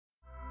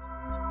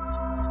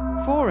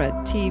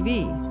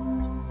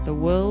FORA.tv. The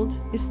world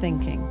is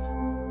thinking.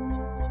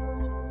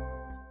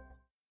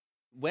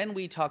 When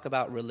we talk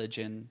about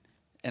religion,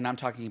 and I'm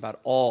talking about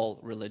all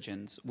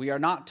religions, we are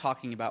not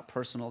talking about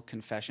personal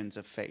confessions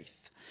of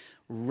faith.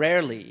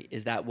 Rarely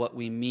is that what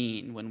we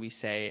mean when we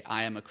say,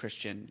 I am a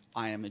Christian,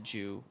 I am a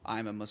Jew, I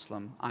am a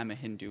Muslim, I'm a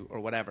Hindu, or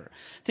whatever.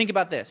 Think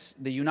about this.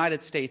 The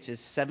United States is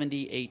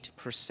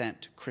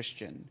 78%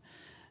 Christian.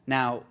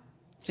 Now,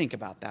 think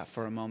about that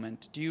for a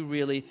moment. Do you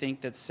really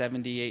think that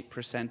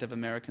 78% of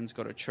Americans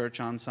go to church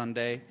on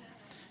Sunday? Do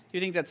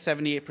you think that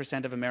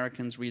 78% of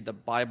Americans read the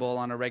Bible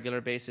on a regular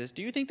basis?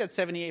 Do you think that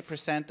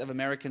 78% of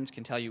Americans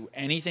can tell you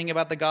anything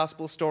about the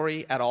gospel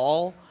story at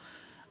all?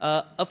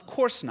 Of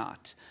course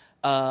not.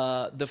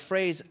 The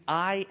phrase,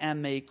 I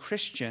am a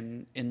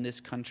Christian in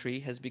this country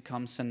has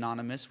become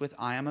synonymous with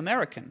I am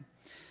American.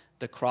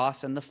 The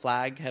cross and the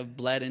flag have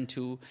bled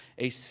into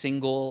a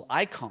single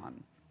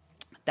icon.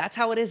 That's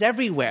how it is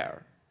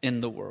everywhere in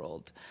the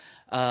world.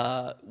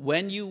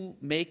 When you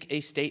make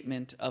a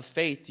statement of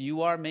faith,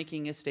 you are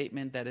making a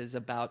statement that is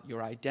about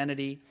your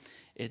identity.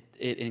 It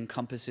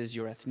encompasses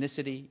your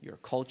ethnicity, your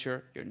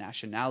culture, your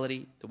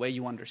nationality, the way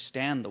you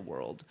understand the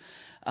world.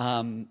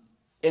 And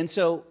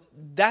so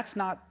that's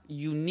not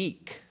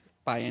unique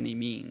by any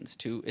means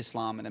to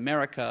Islam in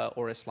America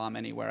or Islam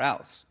anywhere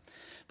else.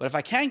 But if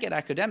I can get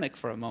academic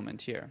for a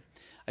moment here,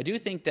 I do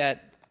think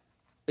that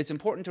it's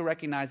important to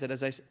recognize that,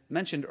 as I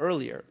mentioned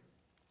earlier,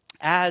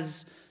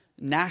 as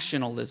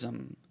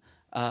nationalism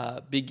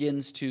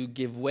begins to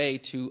give way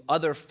to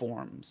other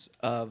forms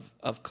of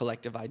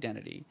collective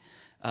identity,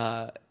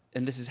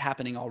 and this is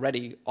happening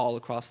already all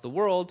across the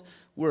world.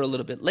 We're a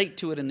little bit late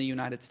to it in the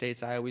United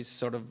States. I always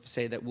sort of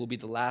say that we'll be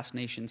the last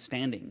nation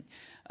standing,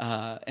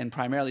 and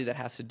primarily that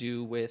has to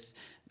do with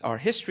our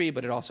history,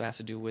 but it also has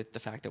to do with the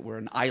fact that we're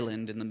an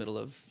island in the middle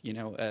of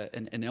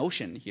an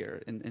ocean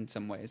here in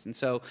some ways. And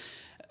so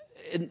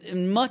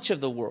in much of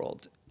the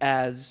world,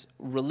 as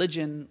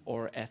religion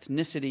or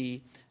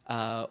ethnicity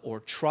or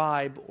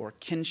tribe or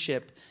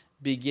kinship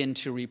begin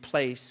to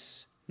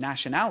replace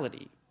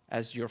nationality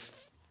as your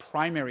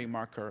primary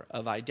marker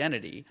of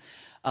identity,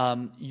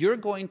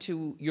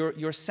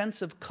 your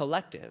sense of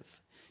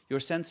collective, your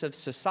sense of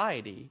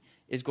society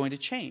is going to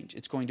change.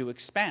 It's going to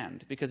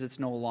expand because it's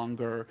no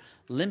longer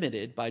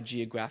limited by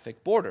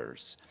geographic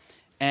borders.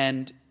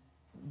 And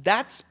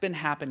that's been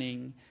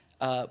happening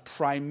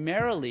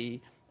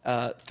primarily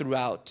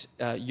throughout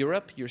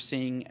Europe. You're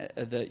seeing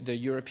the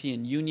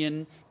European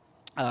Union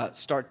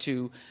start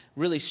to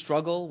really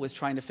struggle with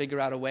trying to figure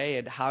out a way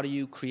at how do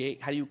you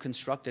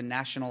construct a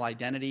national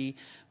identity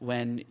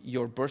when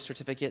your birth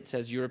certificate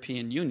says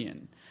European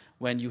Union,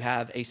 when you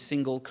have a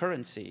single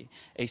currency,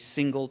 a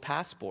single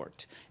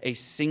passport, a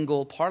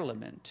single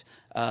parliament,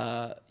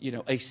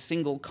 a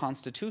single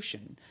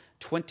constitution,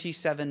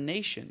 27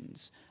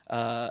 nations.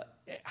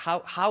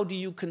 How do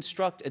you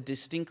construct a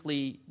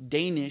distinctly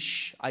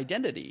Danish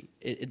identity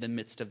in the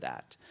midst of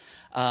that?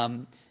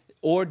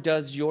 Or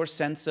does your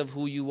sense of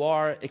who you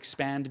are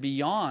expand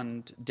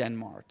beyond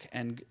Denmark?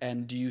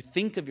 And do you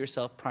think of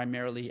yourself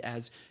primarily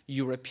as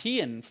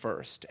European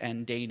first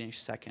and Danish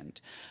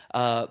second?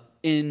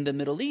 In the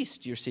Middle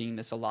East, you're seeing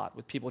this a lot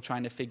with people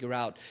trying to figure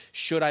out,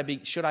 should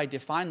I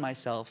define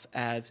myself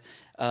as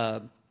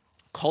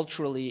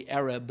culturally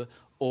Arab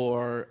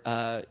or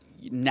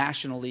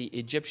nationally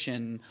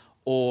Egyptian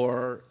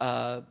or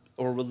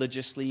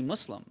religiously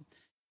Muslim?